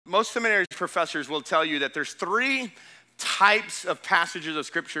most seminary professors will tell you that there's three types of passages of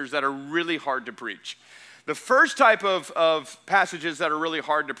scriptures that are really hard to preach. The first type of passages that are really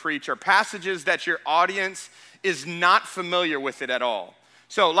hard to preach are passages that your audience is not familiar with it at all.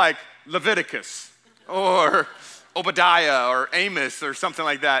 So like Leviticus or Obadiah or Amos or something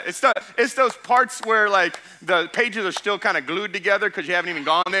like that. It's those parts where like the pages are still kind of glued together because you haven't even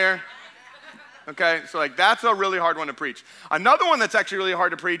gone there. Okay, so like that's a really hard one to preach. Another one that's actually really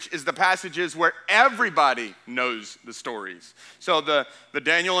hard to preach is the passages where everybody knows the stories. So the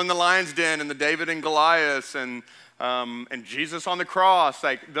Daniel in the lion's den and the David and Goliath and Jesus on the cross,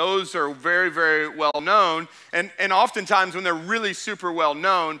 like those are very, very well known. And oftentimes when they're really super well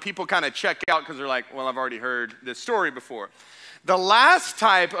known, people kind of check out because they're like, well, I've already heard this story before. The last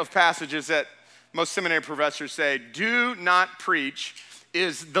type of passages that most seminary professors say do not preach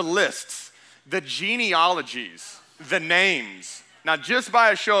is the lists. The genealogies, the names. Now, just by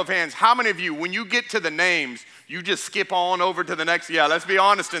a show of hands, how many of you, when you get to the names, you just skip on over to the next? Yeah, let's be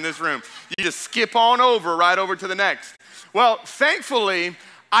honest in this room. You just skip on over, right over to the next. Well, thankfully,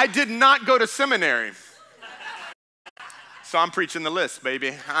 I did not go to seminary. So I'm preaching the list,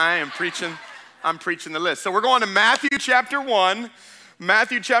 baby. I'm preaching the list. So we're going to Matthew chapter 1.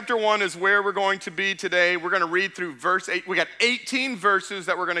 Matthew chapter 1 is where we're going to be today. We're going to read through verse 8. We got 18 verses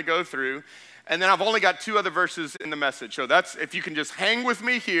that we're going to go through. And then I've only got 2 other verses in the message. So that's, if you can just hang with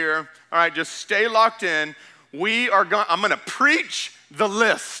me here. All right, just stay locked in. I'm going to preach the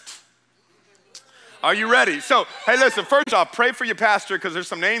list. Are you ready? So, hey, listen, first off, pray for your pastor because there's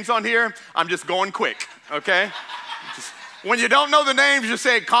some names on here. I'm just going quick, okay? When you don't know the names, just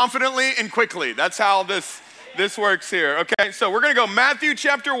say it confidently and quickly. That's how this works here, okay? So we're going to go Matthew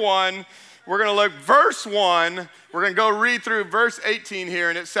chapter 1. We're going to look verse 1. We're going to go read through verse 18 here,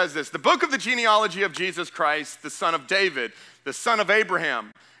 and it says this. The book of the genealogy of Jesus Christ, the son of David, the son of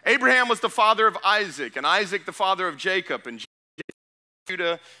Abraham. Abraham was the father of Isaac, and Isaac the father of Jacob, and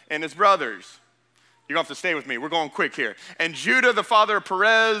Judah and his brothers. You're going to have to stay with me. We're going quick here. And Judah, the father of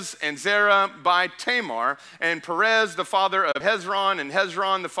Perez, and Zerah by Tamar, and Perez, the father of Hezron, and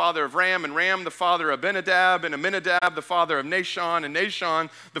Hezron, the father of Ram, and Ram, the father of Abinadab, and Aminadab, the father of Nahshon, and Nahshon,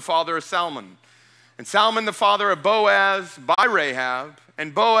 the father of Salmon. And Salmon, the father of Boaz by Rahab,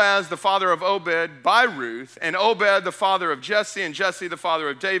 and Boaz, the father of Obed by Ruth, and Obed, the father of Jesse, and Jesse, the father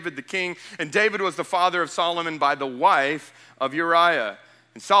of David, the king. And David was the father of Solomon by the wife of Uriah.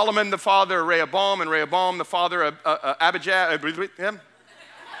 And Solomon, the father of Rehoboam, and Rehoboam, the father of Abijah, and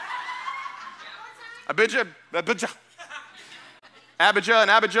Abijah,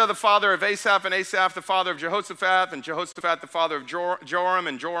 the father of Asaph, and Asaph, the father of Jehoshaphat, and Jehoshaphat, the father of Joram,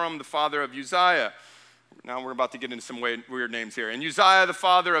 and Joram, the father of Uzziah. Now we're about to get into some weird names here. And Uzziah, the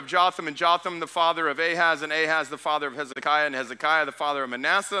father of Jotham, and Jotham, the father of Ahaz, and Ahaz, the father of Hezekiah, and Hezekiah, the father of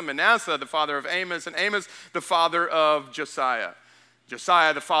Manasseh, Manasseh, the father of Amos, and Amos, the father of Josiah.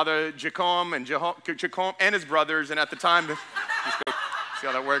 Josiah, the father of Jechom, and Jechom and his brothers, and at the time, see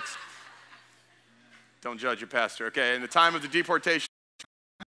how that works? Don't judge your pastor, okay? In the time of the deportation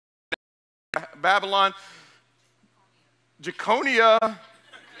of Babylon, Jeconiah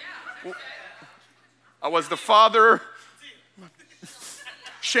was the father,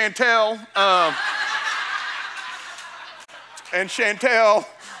 Chantel, and Chantel,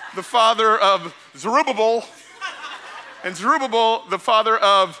 the father of Zerubbabel, and Zerubbabel, the father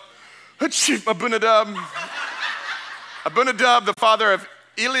of Abinadab, Abinadab, the father of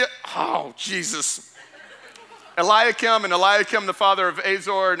Eliakim, and Eliakim, the father of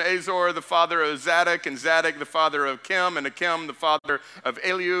Azor, and Azor, the father of Zadok, and Zadok, the father of Kim, and Akim, the father of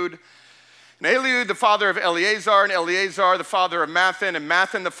Eliud, and Eliud, the father of Eleazar, and Eleazar, the father of Mathan, and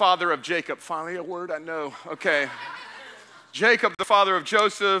Mathan, the father of Jacob. Finally, a word I know. Okay. Jacob, the father of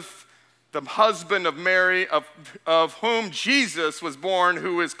Joseph, the husband of Mary, of whom Jesus was born,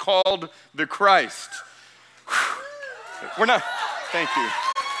 who is called the Christ. We're not, thank you.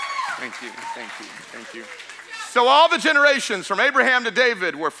 So all the generations from Abraham to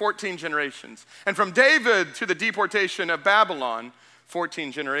David were 14 generations. And from David to the deportation of Babylon,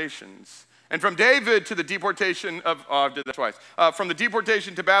 14 generations. And from David to the deportation of, I did that twice. From the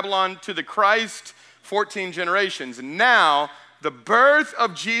deportation to Babylon to the Christ, 14 generations. And now, the birth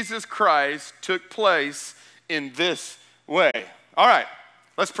of Jesus Christ took place in this way. All right,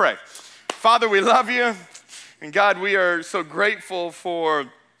 let's pray. Father, we love you. And God, we are so grateful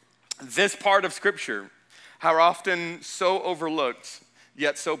for this part of Scripture, how often so overlooked,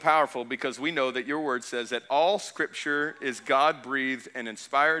 yet so powerful, because we know that your word says that all Scripture is God-breathed and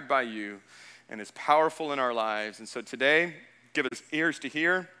inspired by you and is powerful in our lives. And so today, give us ears to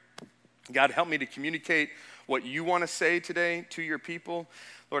hear. God, help me to communicate what you want to say today to your people.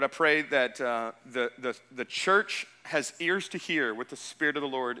 Lord, I pray that the church has ears to hear what the Spirit of the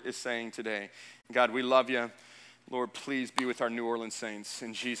Lord is saying today. God, we love you. Lord, please be with our New Orleans saints.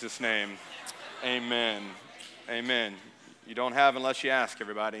 In Jesus' name, amen. Amen. You don't have unless you ask,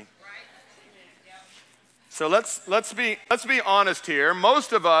 everybody. So let's be honest here.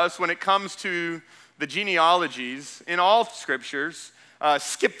 Most of us, when it comes to the genealogies in all scriptures,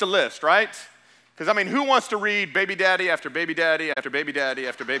 skip the list, right? Because, I mean, who wants to read baby daddy after baby daddy after baby daddy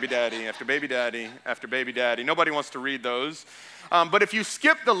after baby daddy after baby daddy after baby daddy? Nobody wants to read those. But if you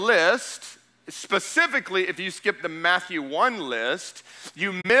skip the list, specifically if you skip the Matthew 1 list,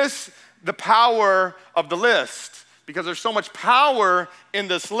 you miss the power of the list, because there's so much power in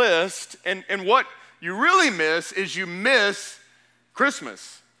this list. And what you really miss is you miss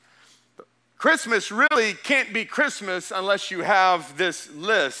Christmas. Christmas really can't be Christmas unless you have this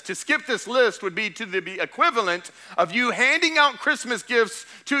list. To skip this list would be to the equivalent of you handing out Christmas gifts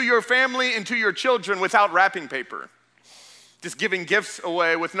to your family and to your children without wrapping paper. Just giving gifts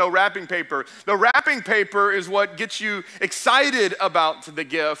away with no wrapping paper. The wrapping paper is what gets you excited about the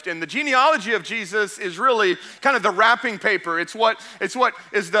gift. And the genealogy of Jesus is really kind of the wrapping paper. It's what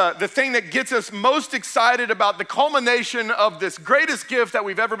is the thing that gets us most excited about the culmination of this greatest gift that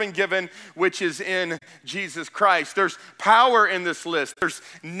we've ever been given, which is in Jesus Christ. There's power in this list. There's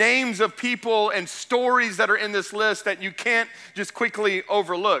names of people and stories that are in this list that you can't just quickly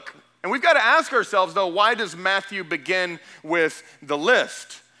overlook. And we've got to ask ourselves, though, why does Matthew begin with the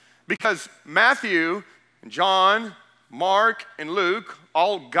list? Because Matthew, John, Mark, and Luke,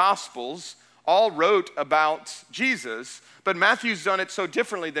 all gospels, all wrote about Jesus, but Matthew's done it so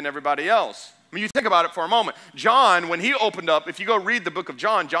differently than everybody else. I mean, you think about it for a moment. John, when he opened up, if you go read the book of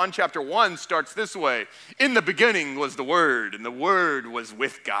John, John chapter 1 starts this way. In the beginning was the Word, and the Word was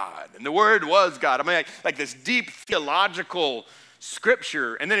with God, and the Word was God. I mean, like this deep theological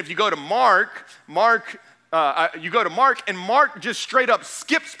scripture. And then if you go to Mark, and Mark just straight up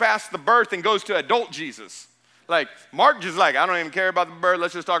skips past the birth and goes to adult Jesus. Like, Mark just like, I don't even care about the birth,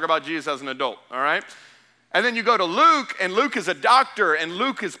 let's just talk about Jesus as an adult, all right? And then you go to Luke, and Luke is a doctor, and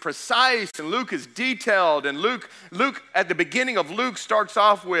Luke is precise, and Luke is detailed, and Luke at the beginning of Luke starts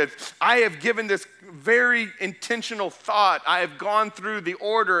off with, I have given this very intentional thought. I have gone through the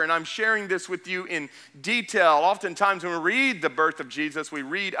order, and I'm sharing this with you in detail. Oftentimes when we read the birth of Jesus, we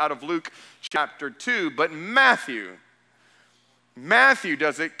read out of Luke chapter 2, but Matthew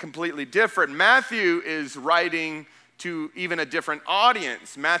does it completely different. Matthew is writing to even a different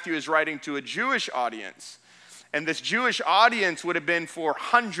audience. Matthew is writing to a Jewish audience. And this Jewish audience would have been for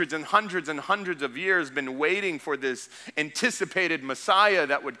hundreds and hundreds and hundreds of years been waiting for this anticipated Messiah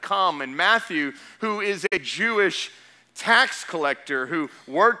that would come. And Matthew, who is a Jewish tax collector, who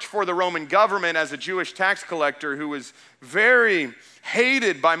worked for the Roman government as a Jewish tax collector, who was very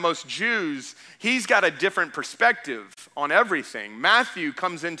hated by most Jews, he's got a different perspective on everything. Matthew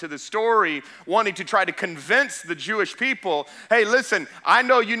comes into the story wanting to try to convince the Jewish people, hey, listen, I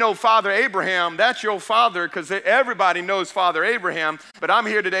know you know Father Abraham, that's your father, because everybody knows Father Abraham, but I'm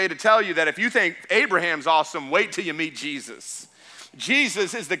here today to tell you that if you think Abraham's awesome, wait till you meet Jesus.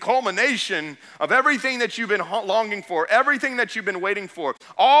 Jesus is the culmination of everything that you've been longing for, everything that you've been waiting for.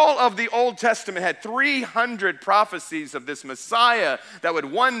 All of the Old Testament had 300 prophecies of this Messiah that would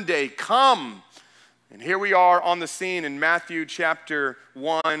one day come. And here we are on the scene in Matthew chapter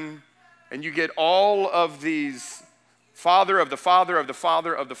 1, and you get all of these father of the father of the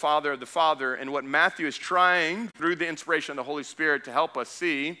father of the father of the father. And what Matthew is trying, through the inspiration of the Holy Spirit, to help us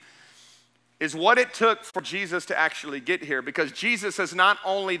see is what it took for Jesus to actually get here. Because Jesus is not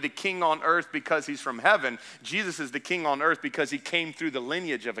only the king on earth because he's from heaven, Jesus is the king on earth because he came through the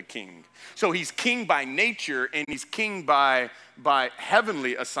lineage of a king. So he's king by nature and he's king by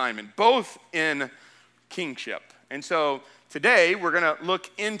heavenly assignment, both in kingship. And so today we're gonna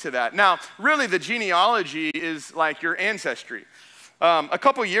look into that. Now, really the genealogy is like your ancestry. A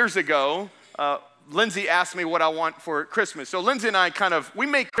couple years ago, Lindsay asked me what I want for Christmas. So Lindsay and I we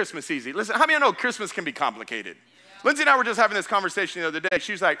make Christmas easy. Listen, how many of you know Christmas can be complicated? Yeah. Lindsay and I were just having this conversation the other day.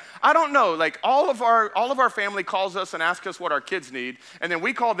 She was like, I don't know, like all of our family calls us and asks us what our kids need, and then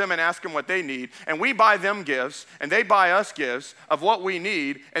we call them and ask them what they need, and we buy them gifts, and they buy us gifts of what we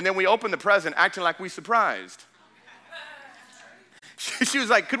need, and then we open the present acting like we surprised. She was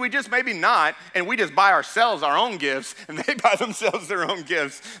like, could we just maybe not, and we just buy ourselves our own gifts, and they buy themselves their own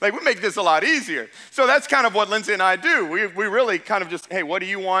gifts. Like, we make this a lot easier. So that's kind of what Lindsay and I do. We really kind of just, hey, what do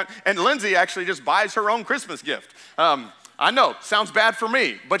you want? And Lindsay actually just buys her own Christmas gift. I know, sounds bad for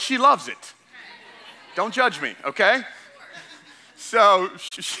me, but she loves it. Don't judge me, okay? So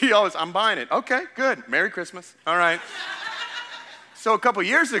she always, I'm buying it. Okay, good. Merry Christmas. All right. So a couple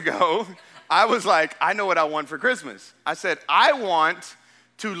years ago, I was like, I know what I want for Christmas. I said, I want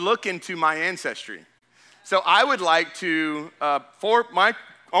to look into my ancestry. So I would like to, for my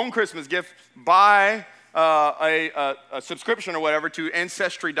own Christmas gift, buy a subscription or whatever to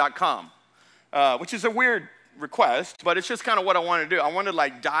Ancestry.com, which is a weird request, but it's just kind of what I want to do. I want to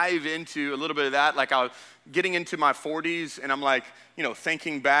like dive into a little bit of that. Like I was getting into my 40s and I'm like,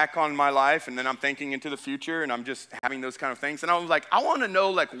 thinking back on my life, and then I'm thinking into the future, and I'm just having those kind of things. And I was like, I want to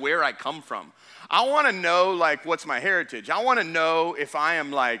know like where I come from. I want to know like what's my heritage. I want to know if I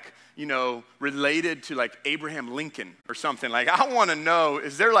am like, related to like Abraham Lincoln or something. Like I want to know,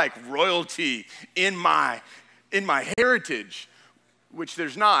 is there like royalty in my heritage? Which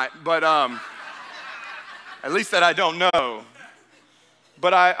there's not, but at least that I don't know.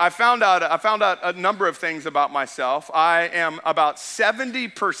 But I found out a number of things about myself. I am about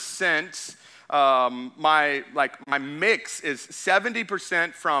 70%, my mix is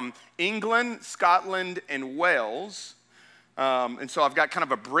 70% from England, Scotland, and Wales. And so I've got kind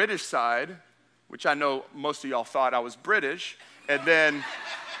of a British side, which I know most of y'all thought I was British. And then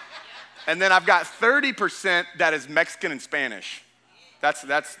I've got 30% that is Mexican and Spanish. That's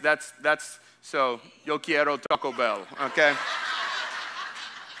so yo quiero Taco Bell, okay?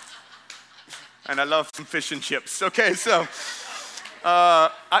 And I love some fish and chips. Okay, so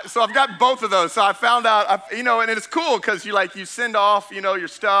I've got both of those. So I found out, and it's cool because you send off, your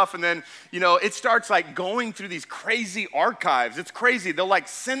stuff, and then, it starts like going through these crazy archives. It's crazy. They'll like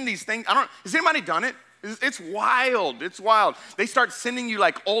send these things. Has anybody done it? It's wild. It's wild. They start sending you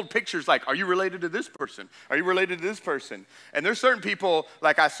like old pictures, like, are you related to this person? Are you related to this person? And there's certain people,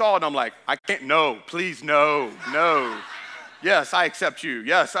 like I saw it, I'm like, I can't, no, please, no. Yes, I accept you.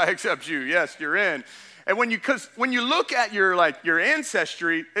 Yes, I accept you. Yes, you're in. And when you look at your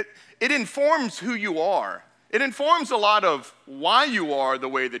ancestry, it informs who you are. It informs a lot of why you are the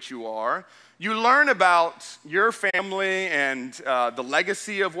way that you are. You learn about your family and the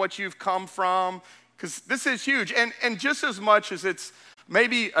legacy of what you've come from, because this is huge. And just as much as it's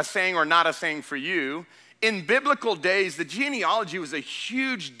maybe a saying or not a saying for you, in biblical days, the genealogy was a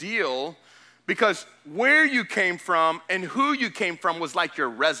huge deal because where you came from and who you came from was like your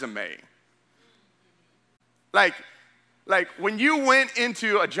resume. Like when you went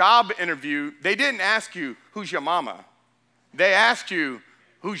into a job interview, they didn't ask you, who's your mama? They asked you,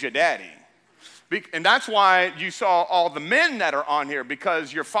 who's your daddy? And that's why you saw all the men that are on here,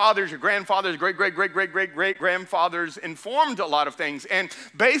 because your fathers, your grandfathers, great-great-great-great-great-grandfathers informed a lot of things. And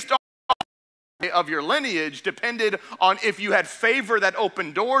based on of your lineage depended on if you had favor that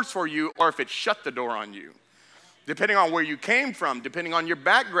opened doors for you or if it shut the door on you. Depending on where you came from, depending on your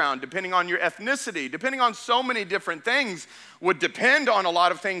background, depending on your ethnicity, depending on so many different things would depend on a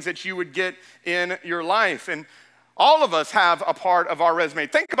lot of things that you would get in your life. And all of us have a part of our resume.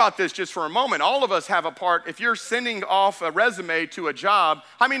 Think about this just for a moment. All of us have a part. If you're sending off a resume to a job,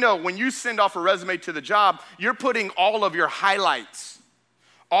 how many know when you send off a resume to the job, you're putting all of your highlights,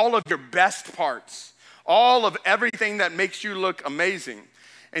 all of your best parts, all of everything that makes you look amazing.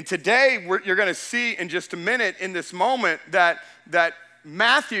 And today, you're going to see in just a minute in this moment that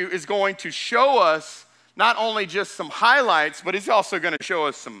Matthew is going to show us not only just some highlights, but he's also going to show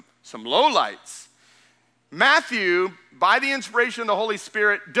us some lowlights. Matthew, by the inspiration of the Holy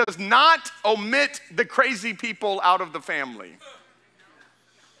Spirit, does not omit the crazy people out of the family.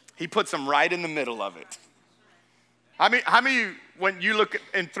 He puts them right in the middle of it. How many, when you look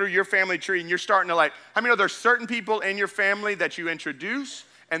through your family tree and you're starting to how many know there's certain people in your family that you introduce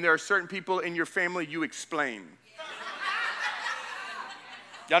and there are certain people in your family you explain?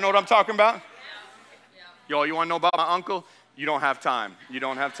 Y'all know what I'm talking about? Y'all, you want to know about my uncle? You don't have time. You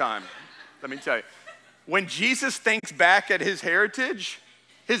don't have time. Let me tell you. When Jesus thinks back at his heritage,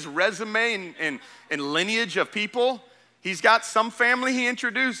 his resume and lineage of people, he's got some family he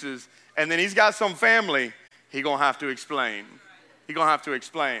introduces, and then he's got some family he's going to have to explain. He's going to have to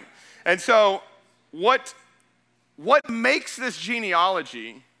explain. And so what makes this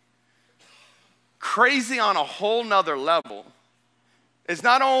genealogy crazy on a whole nother level is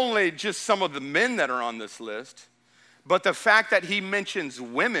not only just some of the men that are on this list, but the fact that he mentions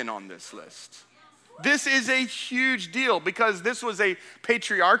women on this list. This is a huge deal because this was a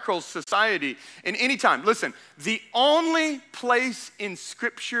patriarchal society. And anytime, listen, the only place in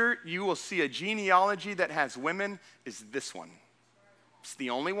Scripture you will see a genealogy that has women is this one. It's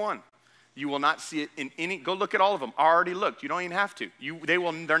the only one. You will not see it in any, go look at all of them. I already looked. You don't even have to.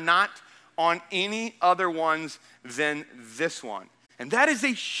 They're not on any other ones than this one. And that is a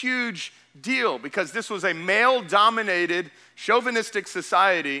huge deal because this was a male-dominated, chauvinistic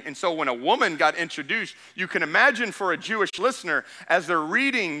society. And so when a woman got introduced, you can imagine for a Jewish listener, as they're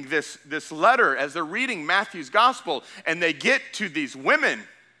reading this letter, as they're reading Matthew's gospel, and they get to these women,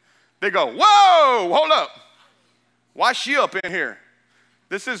 they go, whoa, hold up. Why is she up in here?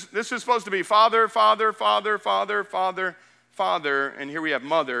 This is supposed to be father, father, father, father, father, father, and here we have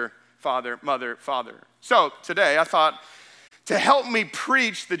mother, father, mother, father. So today I thought, to help me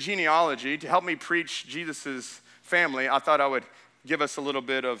preach the genealogy, to help me preach Jesus' family, I thought I would give us a little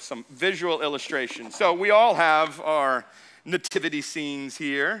bit of some visual illustration. So we all have our nativity scenes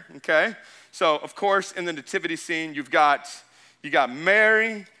here, okay? So of course, in the nativity scene, you got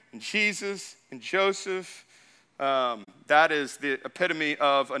Mary and Jesus and Joseph. That is the epitome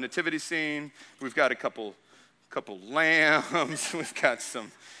of a nativity scene. We've got a couple lambs. We've got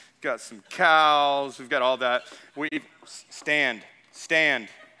some cows. We've got all that. Stand,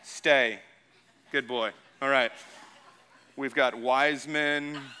 stay. Good boy. All right. We've got wise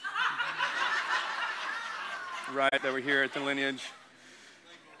men, right, that were here at the lineage.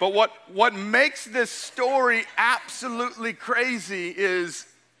 But what makes this story absolutely crazy is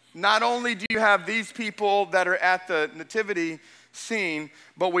not only do you have these people that are at the nativity scene,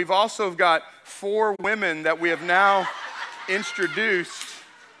 but we've also got 4 women that we have now introduced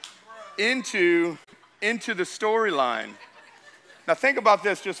into the storyline. Now think about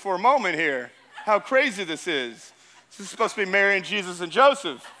this just for a moment here. How crazy this is. This is supposed to be Mary and Jesus and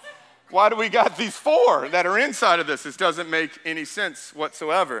Joseph. Why do we got these 4 that are inside of this? This doesn't make any sense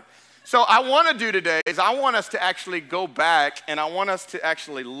whatsoever. So I want to do today is I want us to actually go back and I want us to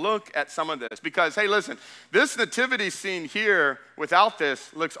actually look at some of this because, hey, listen, this nativity scene here without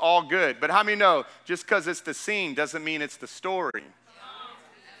this looks all good. But how many know just because it's the scene doesn't mean it's the story?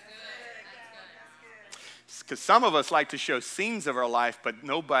 Because some of us like to show scenes of our life, but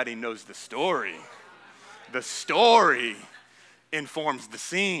nobody knows the story. The story informs the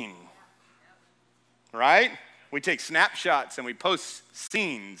scene, right? We take snapshots and we post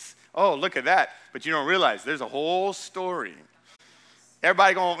scenes. Oh, look at that. But you don't realize there's a whole story.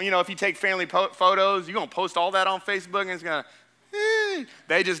 Everybody going, if you take family photos, you're going to post all that on Facebook and it's going to,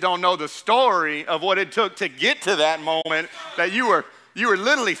 they just don't know the story of what it took to get to that moment that you were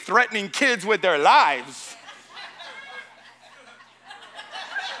literally threatening kids with their lives.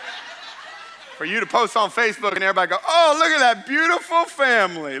 For you to post on Facebook and everybody go, oh, look at that beautiful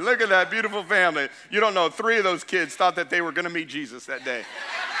family. Look at that beautiful family. You don't know 3 of those kids thought that they were going to meet Jesus that day.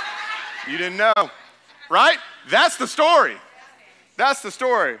 You didn't know, right? That's the story. That's the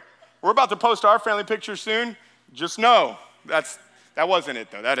story. We're about to post our family picture soon. Just know that wasn't it,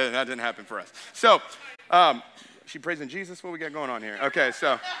 though. That didn't happen for us. So, she praising Jesus? What we got going on here? Okay,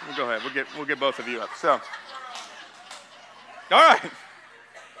 so we'll go ahead. We'll get both of you up. So, all right.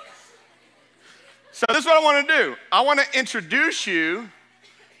 So this is what I want to do. I want to introduce you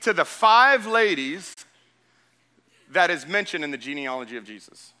to the 5 ladies that is mentioned in the genealogy of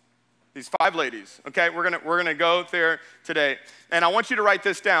Jesus. These 5 ladies, okay? We're gonna go there today. And I want you to write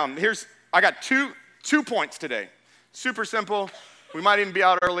this down. I got two points today. Super simple. We might even be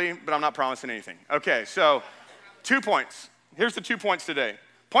out early, but I'm not promising anything. Okay, so 2 points. Here's the 2 points today.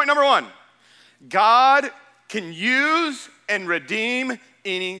 Point number 1, God can use and redeem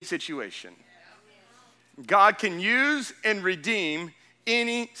any situation. God can use and redeem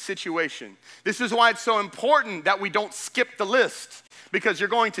any situation. This is why it's so important that we don't skip the list, because you're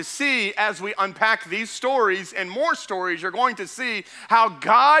going to see as we unpack these stories and more stories, you're going to see how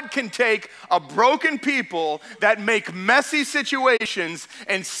God can take a broken people that make messy situations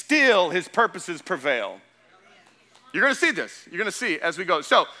and still his purposes prevail. You're going to see this. You're going to see as we go.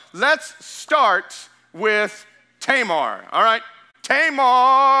 So let's start with Tamar. All right,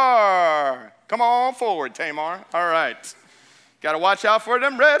 Tamar. Come on forward, Tamar. All right. Got to watch out for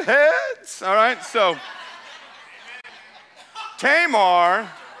them redheads. All right, so Tamar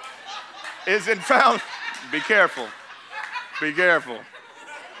is in found. Be careful. Be careful.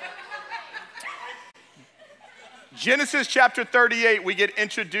 Genesis chapter 38, we get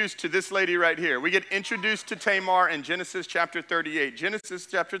introduced to this lady right here. We get introduced to Tamar in Genesis chapter 38. Genesis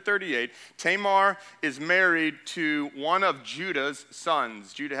chapter 38, Tamar is married to one of Judah's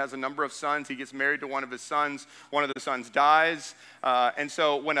sons. Judah has a number of sons. He gets married to one of his sons. One of the sons dies. And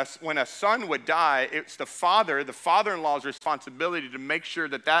so when a son would die, it's the father-in-law's responsibility to make sure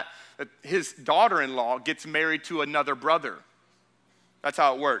that his daughter-in-law gets married to another brother. That's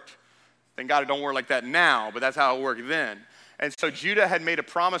how it worked. Thank God it don't work like that now, but that's how it worked then. And so Judah had made a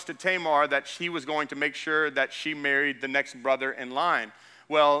promise to Tamar that he was going to make sure that she married the next brother in line.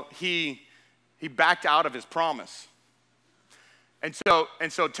 Well, he backed out of his promise. And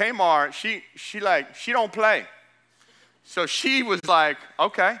so Tamar, she don't play. So she was like,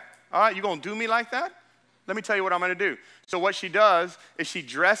 okay, all right, you gonna do me like that? Let me tell you what I'm gonna do. So what she does is she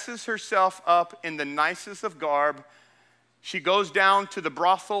dresses herself up in the nicest of garb. She goes down to the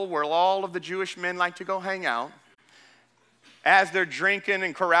brothel where all of the Jewish men like to go hang out. As they're drinking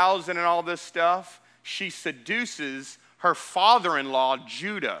and carousing and all this stuff, she seduces her father-in-law,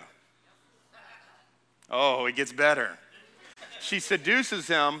 Judah. Oh, it gets better. She seduces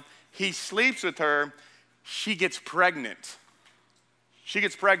him. He sleeps with her. She gets pregnant.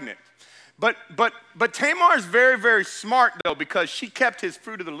 But Tamar is very, very smart, though, because she kept his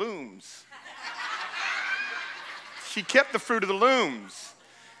fruit of the looms. She kept the fruit of the looms.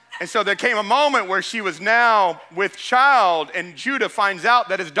 And so there came a moment where she was now with child, and Judah finds out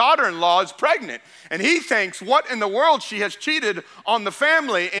that his daughter-in-law is pregnant. And he thinks, what in the world? She has cheated on the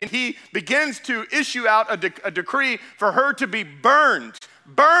family. And he begins to issue out a decree for her to be burned.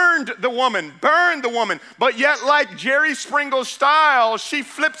 Burned the woman. But yet, like Jerry Springer's style, she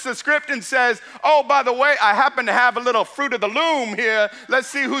flips the script and says, oh, by the way, I happen to have a little fruit of the loom here. Let's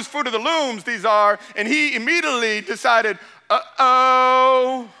see whose fruit of the looms these are. And he immediately decided,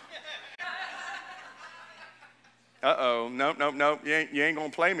 uh-oh. Nope. You ain't gonna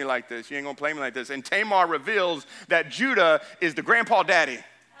play me like this. And Tamar reveals that Judah is the grandpa daddy.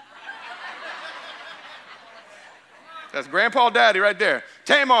 That's grandpa daddy right there.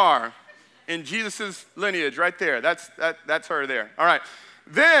 Tamar in Jesus' lineage right there. That's her there. All right.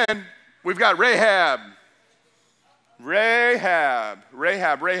 Then we've got Rahab. Now,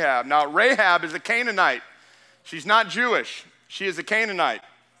 Rahab is a Canaanite. She's not Jewish. She is a Canaanite.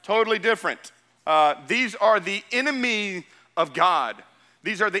 Totally different. These are the enemy of God.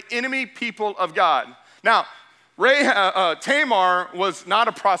 These are the enemy people of God. Now, Tamar was not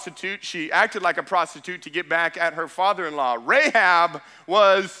a prostitute. She acted like a prostitute to get back at her father-in-law. Rahab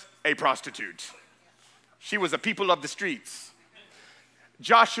was a prostitute. She was a people of the streets.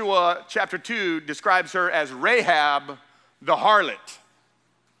 Joshua chapter 2 describes her as Rahab the harlot.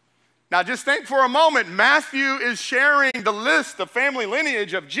 Now just think for a moment, Matthew is sharing the list, the family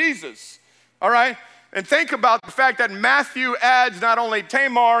lineage of Jesus. All right? And think about the fact that Matthew adds not only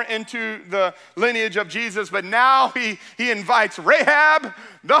Tamar into the lineage of Jesus, but now he invites Rahab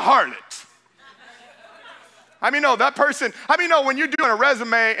the harlot. I mean, no, that person, I mean, no, when you're doing a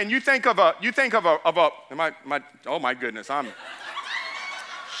resume and you think of a, oh my goodness,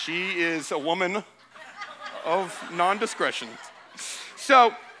 she is a woman of non-discretion.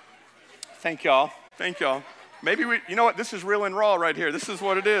 So, thank y'all. Maybe you know what, this is real and raw right here. This is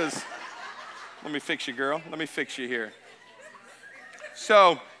what it is. Let me fix you, girl. Let me fix you here.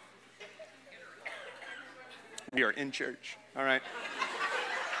 So, we are in church, all right?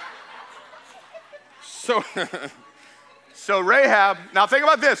 So Rahab, now think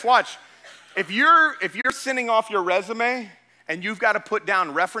about this, watch. If you're sending off your resume and you've got to put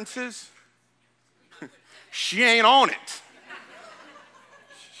down references, she ain't on it.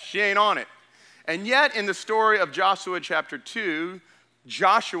 And yet in the story of Joshua chapter 2,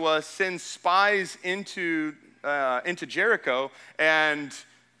 Joshua sends spies into Jericho, and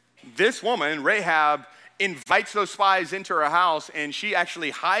this woman, Rahab, invites those spies into her house, and she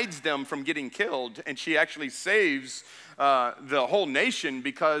actually hides them from getting killed, and she actually saves the whole nation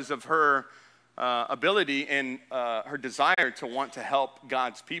because of her ability and her desire to want to help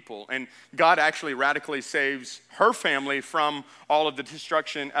God's people. And God actually radically saves her family from all of the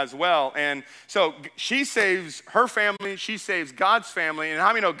destruction as well. And so she saves her family, she saves God's family. And how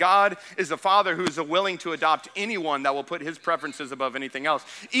many know God is a father who is willing to adopt anyone that will put his preferences above anything else,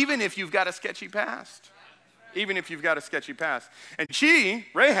 even if you've got a sketchy past. And she,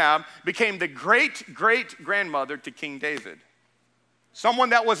 Rahab, became the great-great-grandmother to King David. Someone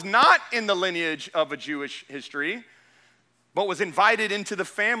that was not in the lineage of a Jewish history, but was invited into the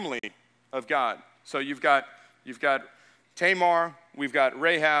family of God. So you've got Tamar, we've got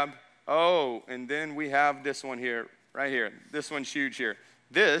Rahab. Oh, and then we have this one here, right here. This one's huge here.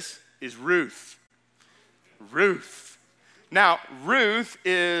 This is Ruth. Now, Ruth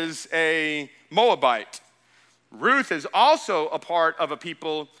is a Moabite. Ruth is also a part of a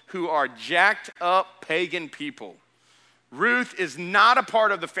people who are jacked up pagan people. Ruth is not a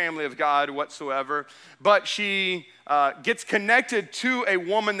part of the family of God whatsoever, but she gets connected to a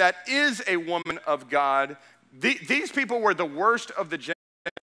woman that is a woman of God. These people were the worst of the Gentiles,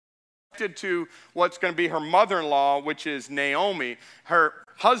 connected to what's going to be her mother-in-law, which is Naomi. Her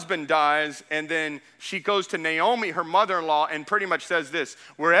husband dies, and then she goes to Naomi, her mother-in-law, and pretty much says this: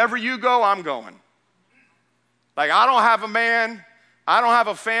 wherever you go, I'm going. Like, I don't have a man, I don't have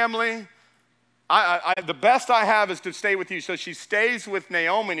a family, The best I have is to stay with you. So she stays with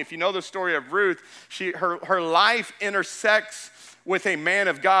Naomi. And if you know the story of Ruth, her life intersects with a man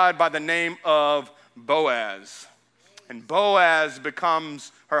of God by the name of Boaz. And Boaz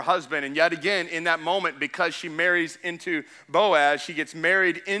becomes her husband. And yet again, in that moment, because she marries into Boaz, she gets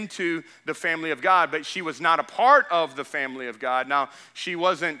married into the family of God. But she was not a part of the family of God. Now, she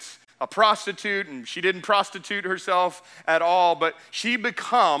wasn't a prostitute, and she didn't prostitute herself at all. But she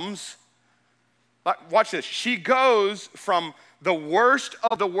becomes, watch this, she goes from the worst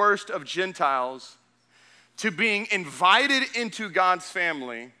of Gentiles to being invited into God's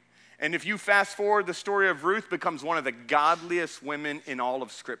family. And if you fast forward, the story of Ruth becomes one of the godliest women in all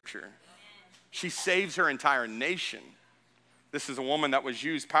of Scripture. She saves her entire nation. This is a woman that was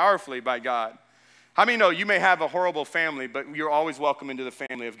used powerfully by God. How many know you may have a horrible family, but you're always welcome into the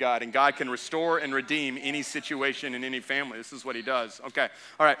family of God, and God can restore and redeem any situation in any family. This is what he does. Okay,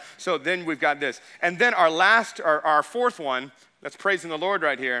 all right, so then we've got this. And then our fourth one, that's praising the Lord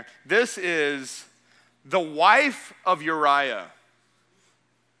right here. This is the wife of Uriah.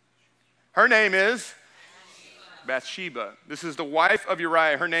 Her name is Bathsheba. This is the wife of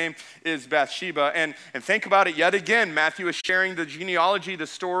Uriah. Her name is Bathsheba. And think about it yet again. Matthew is sharing the genealogy, the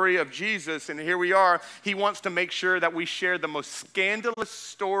story of Jesus. And here we are. He wants to make sure that we share the most scandalous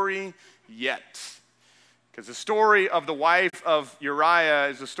story yet. Because the story of the wife of Uriah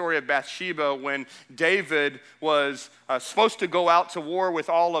is the story of Bathsheba when David was supposed to go out to war with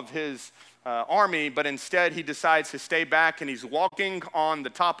all of his army, but instead he decides to stay back, and he's walking on the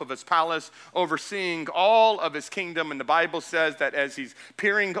top of his palace, overseeing all of his kingdom. And the Bible says that as he's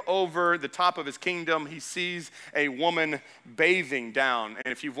peering over the top of his kingdom, he sees a woman bathing down.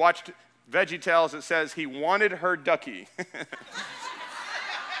 And if you've watched VeggieTales, it says he wanted her ducky.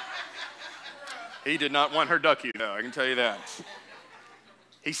 He did not want her ducky, though, I can tell you that.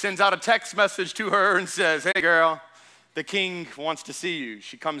 He sends out a text message to her and says, "Hey, girl, the king wants to see you."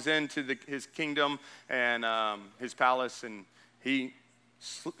 She comes into his kingdom and his palace, and he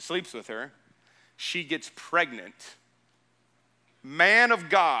sleeps with her. She gets pregnant. Man of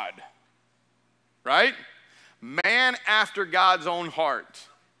God, right? Man after God's own heart.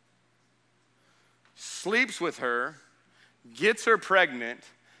 Sleeps with her, gets her pregnant,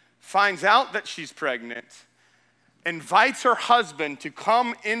 finds out that she's pregnant, invites her husband to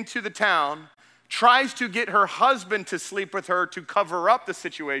come into the town, tries to get her husband to sleep with her to cover up the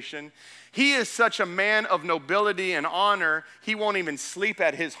situation. He is such a man of nobility and honor, he won't even sleep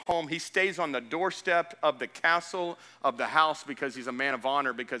at his home. He stays on the doorstep of the castle of the house because he's a man of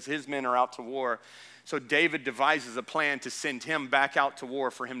honor, because his men are out to war. So David devises a plan to send him back out to war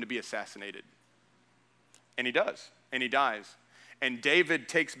for him to be assassinated. And he does, and he dies. And David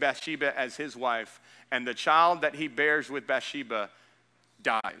takes Bathsheba as his wife, and the child that he bears with Bathsheba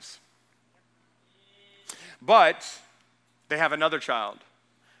dies. But they have another child,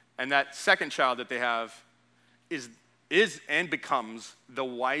 and that second child that they have is and becomes the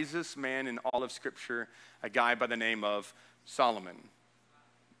wisest man in all of Scripture, a guy by the name of Solomon.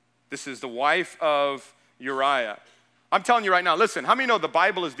 This is the wife of Uriah. I'm telling you right now, listen, how many know the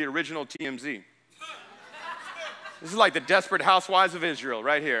Bible is the original TMZ? This is like the Desperate Housewives of Israel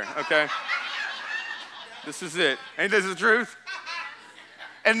right here, okay? This is it. Ain't this the truth?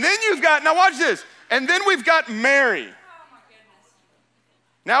 And then you've got, now watch this. And then we've got Mary.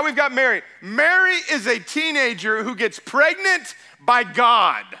 Now we've got Mary. Mary is a teenager who gets pregnant by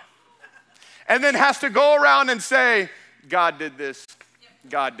God and then has to go around and say, God did this,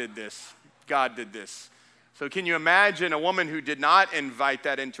 God did this, God did this. So can you imagine a woman who did not invite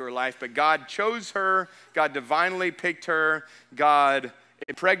that into her life, but God chose her, God divinely picked her, God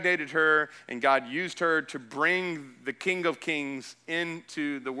impregnated her, and God used her to bring the King of Kings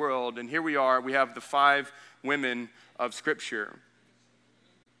into the world. And here we are, we have the 5 women of Scripture.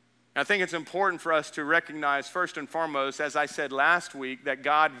 I think it's important for us to recognize, first and foremost, as I said last week, that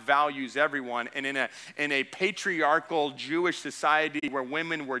God values everyone. And in a patriarchal Jewish society where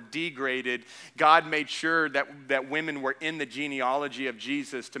women were degraded, God made sure that women were in the genealogy of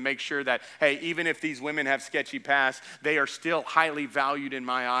Jesus to make sure that, hey, even if these women have sketchy past, they are still highly valued in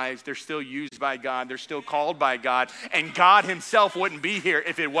my eyes. They're still used by God. They're still called by God. And God himself wouldn't be here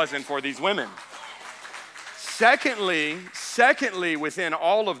if it wasn't for these women. Secondly, within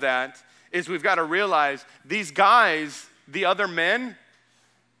all of that is we've got to realize these guys, the other men,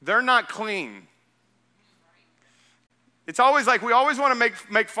 they're not clean. It's always like we always want to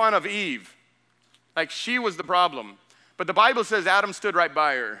make fun of Eve. Like she was the problem. But the Bible says Adam stood right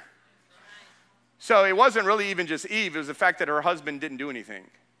by her. So it wasn't really even just Eve. It was the fact that her husband didn't do anything.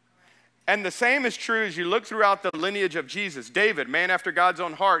 And the same is true as you look throughout the lineage of Jesus. David, man after God's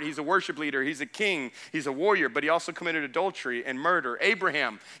own heart, he's a worship leader, he's a king, he's a warrior, but he also committed adultery and murder.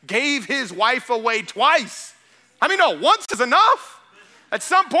 Abraham gave his wife away twice. I mean, no, once is enough. At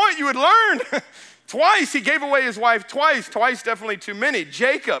some point you would learn. Twice, he gave away his wife twice. Twice definitely too many.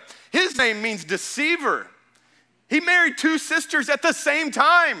 Jacob, his name means deceiver. He married two sisters at the same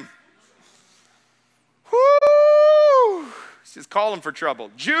time. Whoo! He's just calling for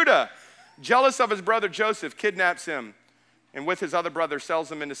trouble. Judah, jealous of his brother Joseph, kidnaps him and with his other brother sells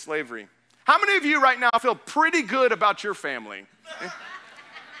him into slavery. How many of you right now feel pretty good about your family?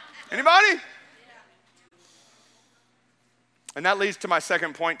 Anybody? And that leads to my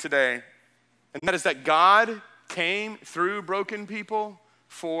second point today, and that is that God came through broken people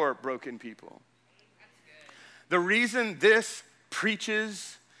for broken people. The reason this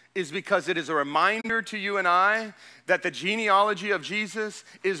preaches is because it is a reminder to you and I that the genealogy of Jesus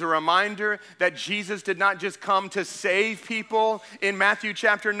is a reminder that Jesus did not just come to save people in Matthew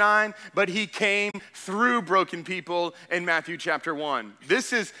chapter 9, but he came through broken people in Matthew chapter 1.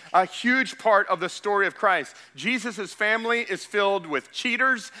 This is a huge part of the story of Christ. Jesus' family is filled with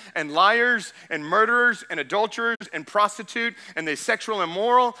cheaters and liars and murderers and adulterers and prostitutes and the sexual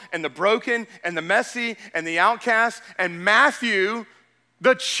immoral and the broken and the messy and the outcast. And Matthew,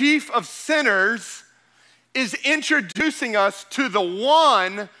 the chief of sinners, is introducing us to the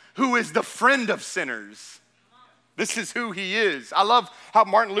one who is the friend of sinners. This is who he is. I love how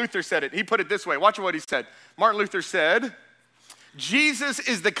Martin Luther said it. He put it this way. Watch what he said. Martin Luther said, Jesus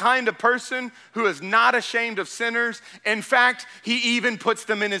is the kind of person who is not ashamed of sinners. In fact, he even puts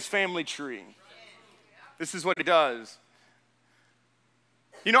them in his family tree. This is what he does.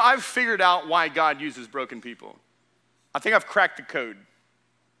 You know, I've figured out why God uses broken people. I think I've cracked the code.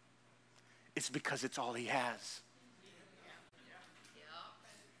 It's because it's all he has.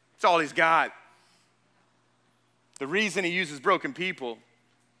 It's all he's got. The reason he uses broken people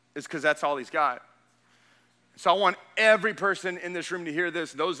is because that's all he's got. So I want every person in this room to hear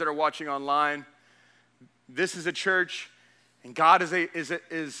this, those that are watching online. This is a church, and God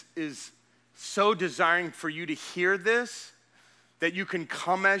is so desiring for you to hear this, that you can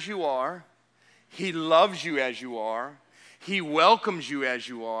come as you are. He loves you as you are. He welcomes you as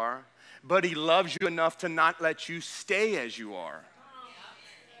you are. But he loves you enough to not let you stay as you are.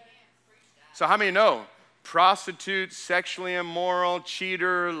 So how many know? Prostitute, sexually immoral,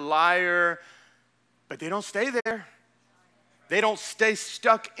 cheater, liar, but they don't stay there. They don't stay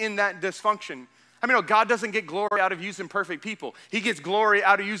stuck in that dysfunction. I mean, no, God doesn't get glory out of using perfect people. He gets glory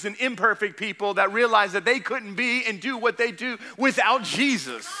out of using imperfect people that realize that they couldn't be and do what they do without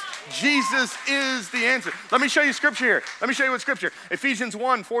Jesus. Jesus is the answer. Let me show you scripture here. Let me show you what scripture. Ephesians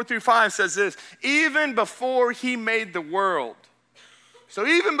 1, 4-5 says this. Even before he made the world. So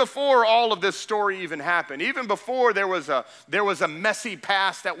even before all of this story even happened, even before there was a messy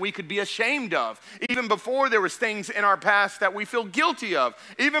past that we could be ashamed of, even before there was things in our past that we feel guilty of,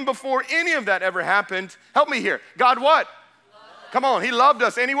 even before any of that ever happened, help me here. God what? Come on, he loved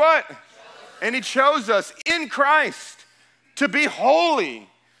us. And he what? And he chose us in Christ to be holy,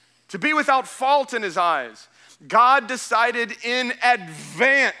 to be without fault in his eyes. God decided in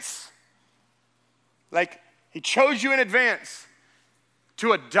advance, like he chose you in advance,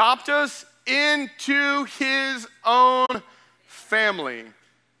 to adopt us into his own family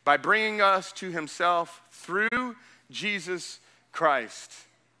by bringing us to himself through Jesus Christ.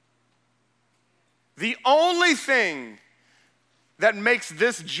 The only thing that makes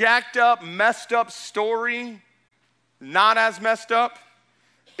this jacked up, messed up story not as messed up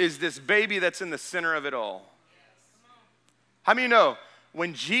is this baby that's in the center of it all. How many know?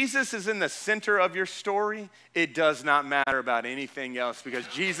 When Jesus is in the center of your story, it does not matter about anything else because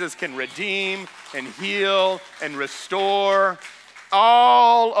Jesus can redeem and heal and restore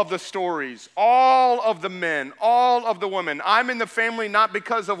all of the stories, all of the men, all of the women. I'm in the family not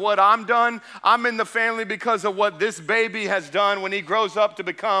because of what I'm done. I'm in the family because of what this baby has done when he grows up to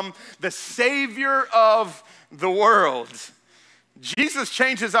become the Savior of the world. Jesus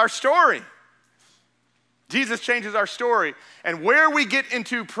changes our story. Jesus changes our story. And where we get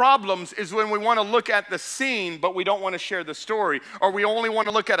into problems is when we want to look at the scene, but we don't want to share the story. Or we only want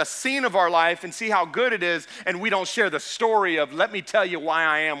to look at a scene of our life and see how good it is, and we don't share the story of, let me tell you why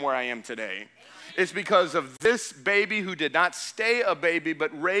I am where I am today. It's because of this baby who did not stay a baby, but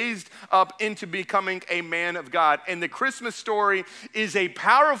raised up into becoming a man of God. And the Christmas story is a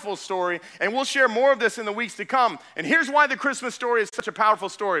powerful story, and we'll share more of this in the weeks to come. And here's why the Christmas story is such a powerful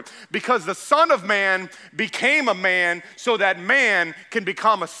story. Because the Son of Man became a man so that man can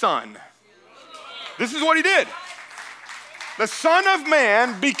become a son. This is what he did. The Son of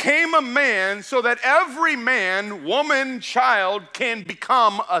Man became a man so that every man, woman, child can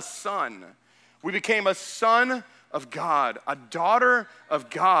become a son. We became a son of God, a daughter of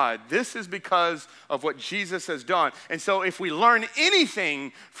God. This is because of what Jesus has done. And so if we learn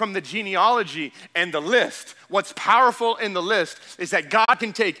anything from the genealogy and the list, what's powerful in the list is that God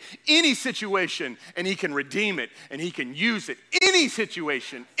can take any situation and he can redeem it and he can use it. Any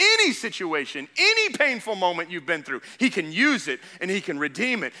situation, any painful moment you've been through, he can use it and he can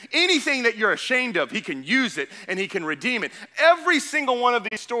redeem it. Anything that you're ashamed of, he can use it and he can redeem it. Every single one of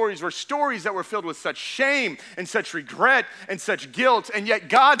these stories were stories that were filled with such shame and such regret and such guilt. And yet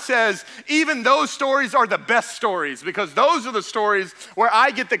God says, even those stories are the best stories, because those are the stories where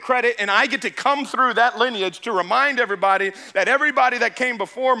I get the credit and I get to come through that lineage to remind everybody that came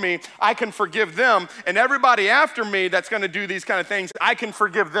before me, I can forgive them. And everybody after me that's going to do these kind of things, I can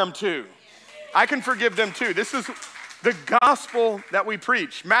forgive them too. I can forgive them too. This is the gospel that we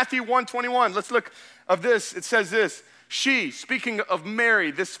preach. Matthew 1:21, let's look of this. It says this, she, speaking of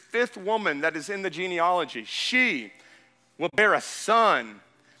Mary, this fifth woman that is in the genealogy, she will bear a son,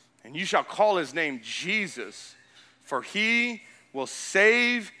 and you shall call his name Jesus, for he will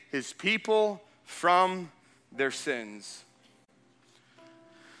save his people from their sins.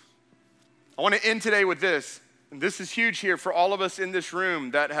 I want to end today with this, and this is huge here for all of us in this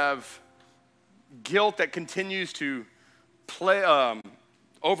room that have guilt that continues to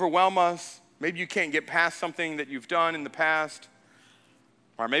overwhelm us. Maybe you can't get past something that you've done in the past,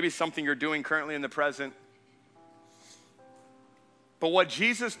 or maybe something you're doing currently in the present. But what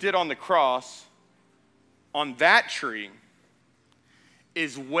Jesus did on the cross, on that tree,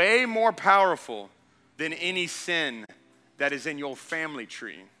 is way more powerful than any sin that is in your family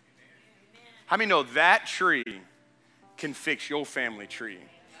tree. How many know that tree can fix your family tree?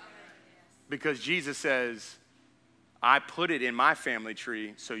 Because Jesus says, I put it in my family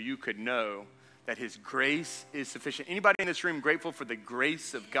tree so you could know that his grace is sufficient. Anybody in this room grateful for the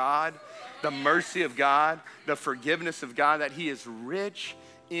grace of God, the mercy of God, the forgiveness of God, that he is rich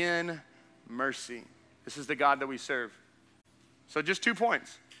in mercy? This is the God that we serve. So just 2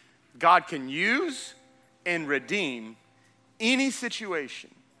 points. God can use and redeem any situation.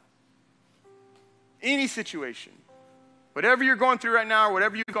 Any situation. Whatever you're going through right now, or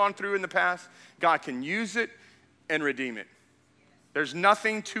whatever you've gone through in the past, God can use it and redeem it. There's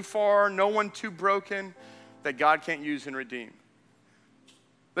nothing too far, no one too broken that God can't use and redeem.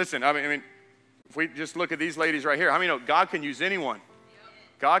 Listen, I mean, if we just look at these ladies right here, how many know God can use anyone?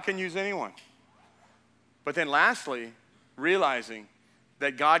 God can use anyone. But then lastly, realizing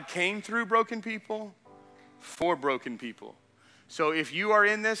that God came through broken people for broken people. So if you are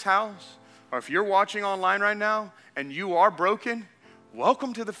in this house, or if you're watching online right now and you are broken,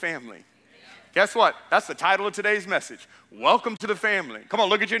 welcome to the family. Guess what? That's the title of today's message. Welcome to the family. Come on,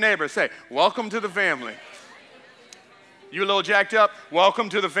 look at your neighbor and say, welcome to the family. You a little jacked up? Welcome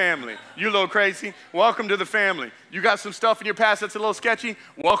to the family. You a little crazy? Welcome to the family. You got some stuff in your past that's a little sketchy?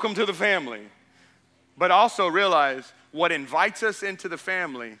 Welcome to the family. But also realize what invites us into the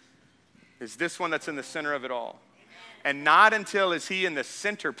family is this one that's in the center of it all. And not until is he in the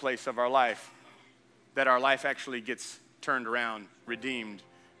center place of our life that our life actually gets turned around, redeemed,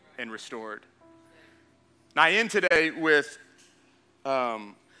 and restored. Now, I end today with, how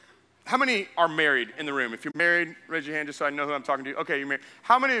many are married in the room? If you're married, raise your hand just so I know who I'm talking to. Okay, you're married.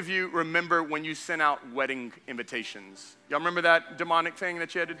 How many of you remember when you sent out wedding invitations? Y'all remember that demonic thing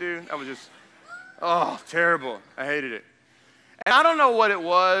that you had to do? That was just, oh, terrible. I hated it. And I don't know what it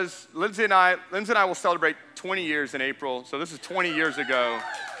was. Lindsay and I will celebrate 20 years in April. So this is 20 years ago.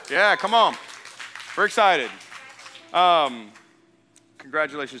 Yeah, come on. We're excited.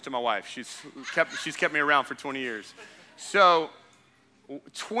 Congratulations to my wife. She's kept me around for 20 years. So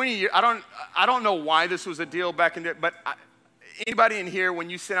 20 years, I don't know why this was a deal back in there, but anybody in here, when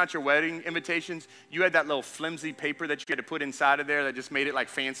you sent out your wedding invitations, you had that little flimsy paper that you had to put inside of there that just made it like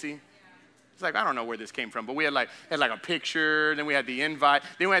fancy? It's like, I don't know where this came from, but we had like a picture, then we had the invite,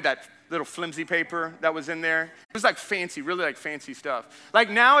 then we had that little flimsy paper that was in there. It was like fancy, really like fancy stuff. Like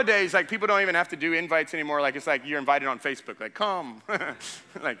nowadays, like people don't even have to do invites anymore. Like it's like you're invited on Facebook, like come.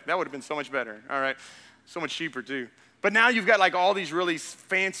 Like that would have been so much better, all right? So much cheaper too. But now you've got like all these really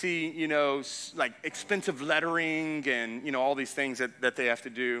fancy, you know, like expensive lettering and, you know, all these things that they have to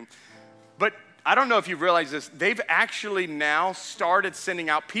do. But I don't know if you've realized this, they've actually now started sending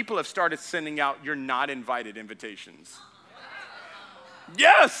out, people have started sending out you're not invited invitations.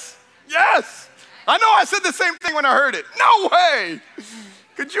 Yes. Yes. I know I said the same thing when I heard it. No way.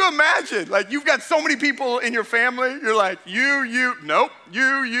 Could you imagine? Like you've got so many people in your family. You're like, you, nope,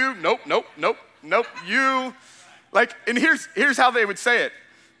 you, nope, you. Like, and here's how they would say it.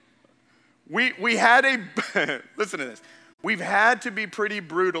 We had a, listen to this. We've had to be pretty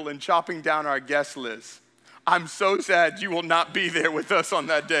brutal in chopping down our guest list. I'm so sad you will not be there with us on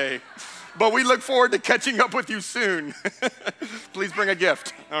that day. But we look forward to catching up with you soon. Please bring a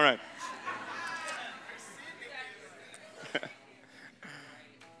gift. All right.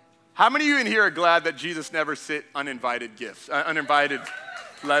 How many of you in here are glad that Jesus never sent uninvited gifts, uninvited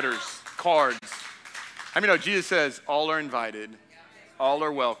letters, cards? I mean, Jesus says, all are invited, all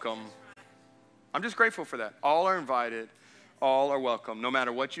are welcome. I'm just grateful for that. All are invited, all are welcome. No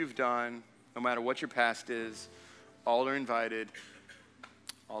matter what you've done, no matter what your past is, all are invited,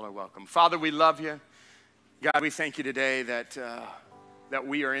 all are welcome. Father, we love you. God, we thank you today that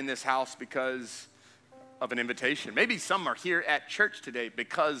we are in this house because of an invitation. Maybe some are here at church today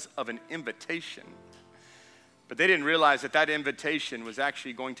because of an invitation. But they didn't realize that invitation was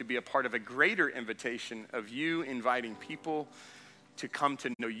actually going to be a part of a greater invitation of you inviting people to come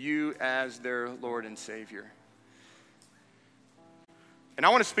to know you as their Lord and Savior. And I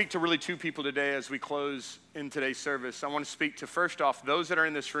want to speak to really two people today as we close in today's service. I want to speak to, first off, those that are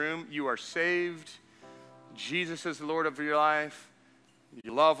in this room. You are saved. Jesus is the Lord of your life.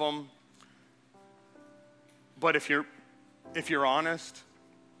 You love him. But if you're honest,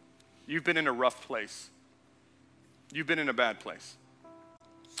 you've been in a rough place. You've been in a bad place.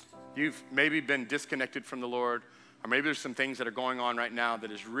 You've maybe been disconnected from the Lord, or maybe there's some things that are going on right now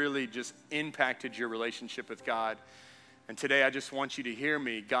that has really just impacted your relationship with God. And today I just want you to hear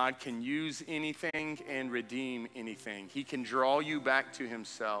me. God can use anything and redeem anything. He can draw you back to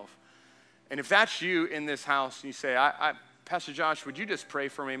himself. And if that's you in this house and you say, Pastor Josh, would you just pray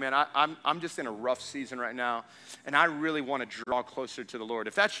for me, man? I'm just in a rough season right now, and I really want to draw closer to the Lord.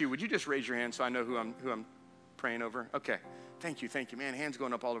 If that's you, would you just raise your hand so I know who I'm praying over? Okay. Thank you, man. Hands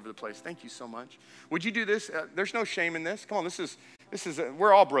going up all over the place. Thank you so much. Would you do this? There's no shame in this. Come on, this is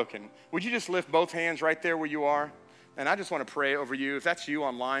we're all broken. Would you just lift both hands right there where you are? And I just want to pray over you. If that's you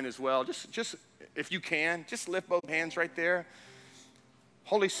online as well, just if you can, just lift both hands right there.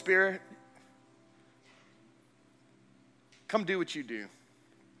 Holy Spirit, come do what you do.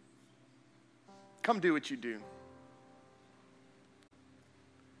 Come do what you do.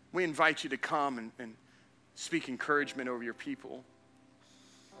 We invite you to come and speak encouragement over your people.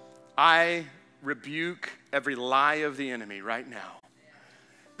 I rebuke every lie of the enemy right now,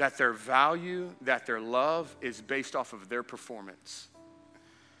 that their value, that their love is based off of their performance.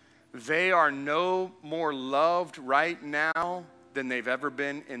 They are no more loved right now than they've ever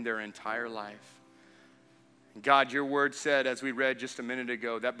been in their entire life. God, your word said, as we read just a minute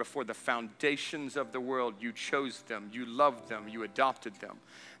ago, that before the foundations of the world, you chose them, you loved them, you adopted them.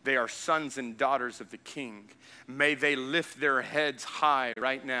 They are sons and daughters of the King. May they lift their heads high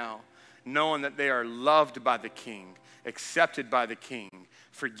right now, knowing that they are loved by the King, accepted by the King,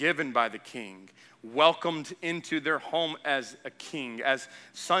 forgiven by the King, welcomed into their home as a king, as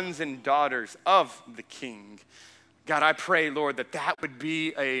sons and daughters of the King. God, I pray, Lord, that would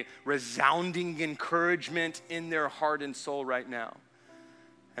be a resounding encouragement in their heart and soul right now.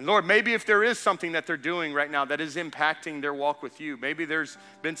 And Lord, maybe if there is something that they're doing right now that is impacting their walk with you, maybe there's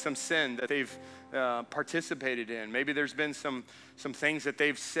been some sin that they've participated in. Maybe there's been some things that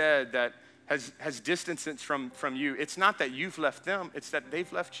they've said that has distanced it from you. It's not that you've left them, it's that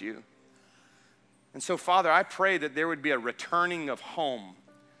they've left you. And so, Father, I pray that there would be a returning of home,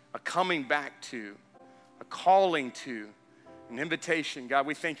 a coming back to, a calling to, an invitation. God,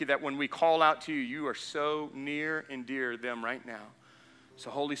 we thank you that when we call out to you, you are so near and dear to them right now. So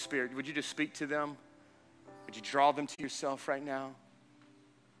Holy Spirit, would you just speak to them? Would you draw them to yourself right now?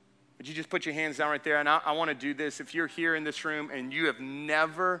 Would you just put your hands down right there? And I want to do this. If you're here in this room and you have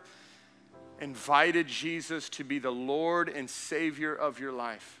never invited Jesus to be the Lord and Savior of your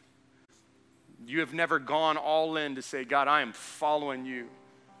life, you have never gone all in to say, God, I am following you.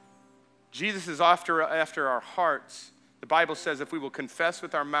 Jesus is after our hearts. The Bible says if we will confess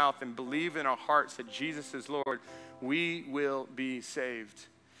with our mouth and believe in our hearts that Jesus is Lord, we will be saved.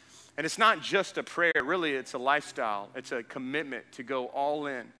 And it's not just a prayer. Really, it's a lifestyle. It's a commitment to go all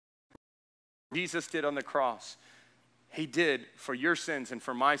in. Jesus did on the cross. He did for your sins and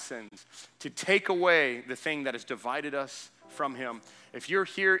for my sins to take away the thing that has divided us from him. If you're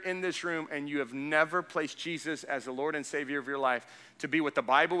here in this room and you have never placed Jesus as the Lord and Savior of your life, to be what the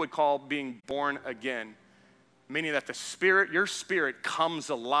Bible would call being born again, meaning that your spirit comes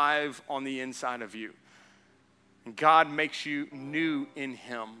alive on the inside of you. And God makes you new in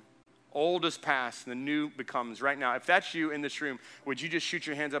him. Old is past and the new becomes right now. If that's you in this room, would you just shoot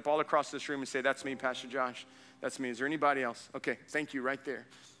your hands up all across this room and say, that's me, Pastor Josh. That's me. Is there anybody else? Okay, thank you right there.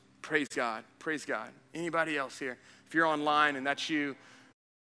 Praise God. Praise God. Anybody else here? If you're online and that's you,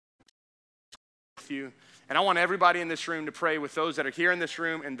 and I want everybody in this room to pray with those that are here in this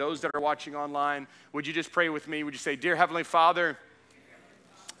room and those that are watching online. Would you just pray with me? Would you say, Dear Heavenly Father,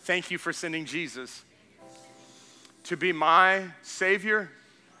 thank you for sending Jesus to be my Savior,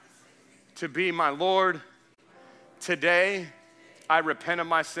 to be my Lord. Today, I repent of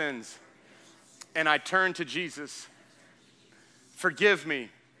my sins and I turn to Jesus. Forgive me,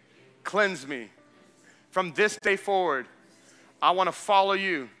 cleanse me. From this day forward, I want to follow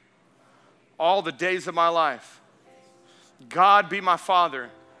you all the days of my life. God be my Father.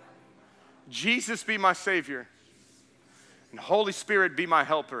 Jesus be my Savior. And Holy Spirit be my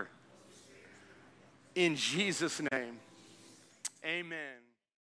helper. In Jesus' name, amen.